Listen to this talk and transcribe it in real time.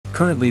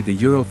Currently the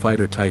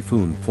Eurofighter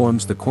Typhoon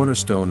forms the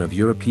cornerstone of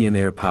European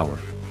air power.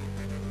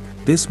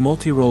 This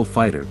multi-role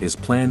fighter is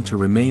planned to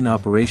remain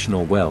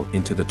operational well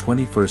into the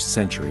 21st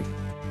century.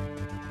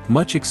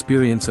 Much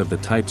experience of the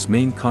type's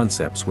main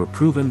concepts were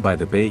proven by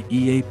the BAE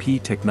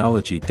EAP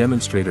technology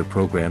demonstrator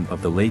program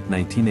of the late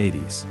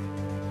 1980s.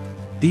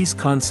 These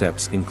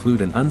concepts include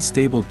an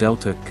unstable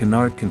delta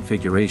canard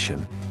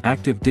configuration,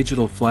 active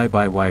digital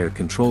fly-by-wire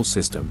control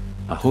system,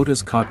 a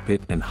HOTAS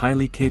cockpit and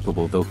highly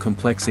capable though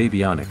complex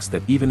avionics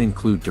that even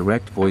include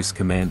direct voice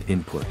command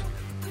input.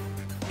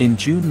 In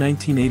June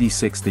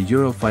 1986 the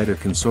Eurofighter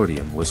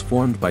Consortium was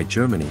formed by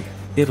Germany,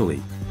 Italy,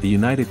 the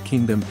United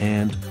Kingdom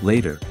and,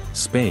 later,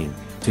 Spain,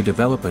 to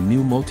develop a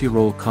new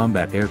multi-role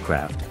combat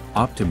aircraft,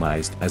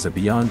 optimized as a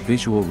beyond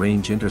visual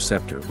range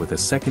interceptor with a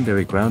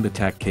secondary ground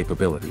attack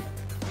capability.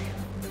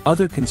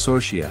 Other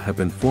consortia have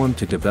been formed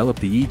to develop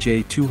the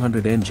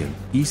EJ-200 engine,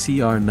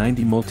 ECR-90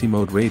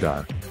 multimode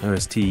radar,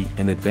 RST,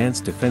 and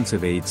Advanced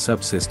Defensive Aid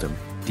Subsystem,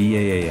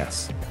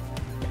 DAAS.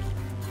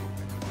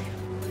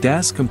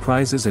 DAS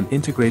comprises an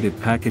integrated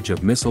package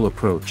of missile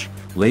approach,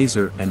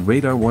 laser and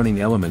radar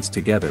warning elements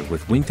together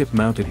with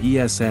wingtip-mounted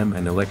ESM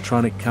and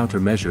electronic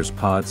countermeasures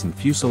pods and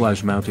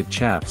fuselage-mounted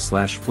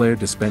chaff/flare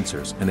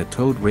dispensers and a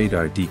towed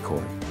radar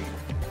decoy.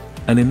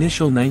 An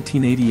initial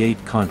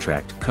 1988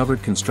 contract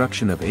covered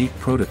construction of 8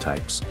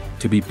 prototypes,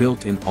 to be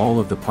built in all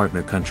of the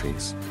partner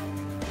countries.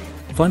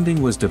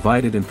 Funding was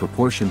divided in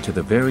proportion to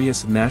the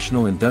various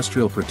national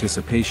industrial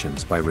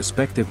participations by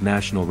respective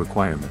national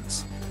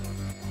requirements.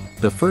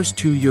 The first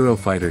 2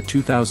 Eurofighter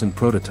 2000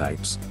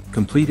 prototypes,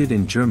 completed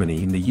in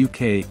Germany and the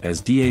UK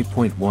as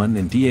DA.1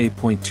 and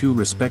DA.2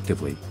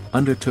 respectively,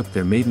 undertook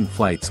their maiden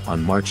flights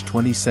on March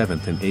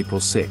 27 and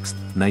April 6,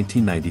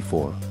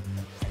 1994.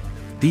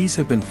 These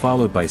have been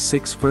followed by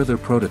 6 further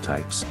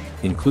prototypes,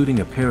 including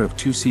a pair of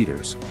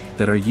 2-seaters,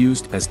 that are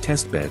used as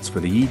testbeds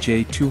for the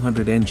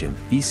EJ-200 engine,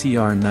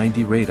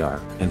 ECR-90 radar,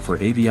 and for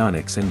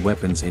avionics and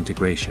weapons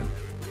integration.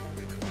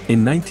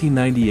 In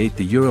 1998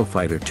 the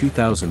Eurofighter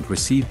 2000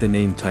 received the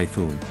name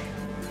Typhoon.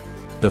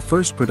 The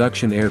first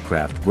production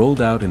aircraft rolled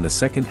out in the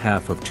second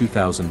half of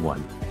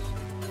 2001.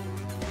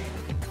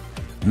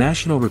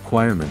 National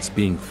requirements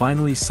being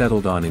finally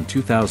settled on in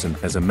 2000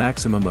 as a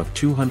maximum of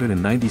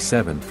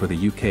 297 for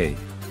the UK,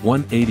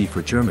 180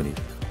 for Germany,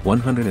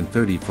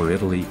 130 for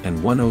Italy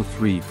and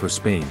 103 for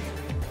Spain.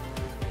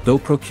 Though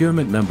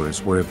procurement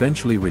numbers were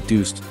eventually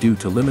reduced due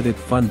to limited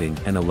funding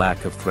and a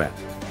lack of threat.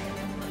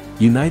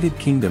 United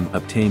Kingdom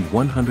obtained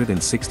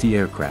 160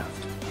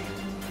 aircraft.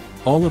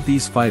 All of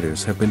these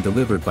fighters have been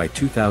delivered by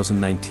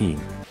 2019.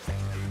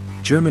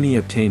 Germany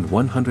obtained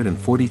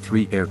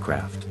 143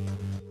 aircraft.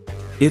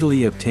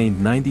 Italy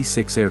obtained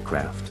 96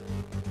 aircraft.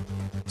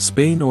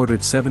 Spain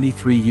ordered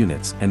 73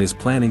 units and is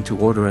planning to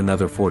order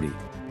another 40.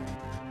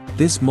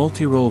 This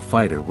multi-role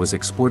fighter was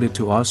exported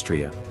to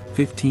Austria,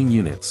 15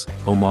 units,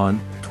 Oman,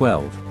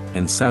 12,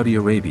 and Saudi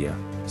Arabia,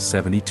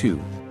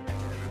 72.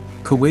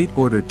 Kuwait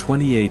ordered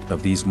 28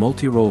 of these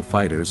multi-role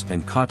fighters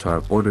and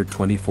Qatar ordered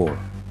 24.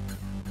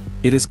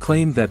 It is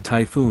claimed that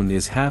Typhoon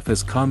is half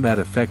as combat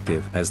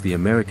effective as the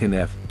American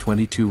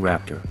F-22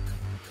 Raptor.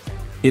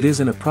 It is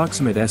an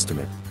approximate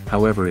estimate,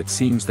 however it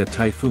seems that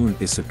Typhoon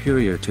is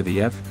superior to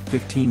the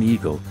F-15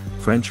 Eagle,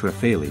 French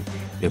Rafale,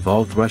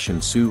 evolved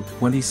Russian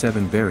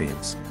Su-27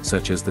 variants,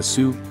 such as the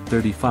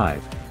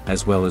Su-35,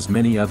 as well as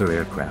many other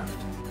aircraft.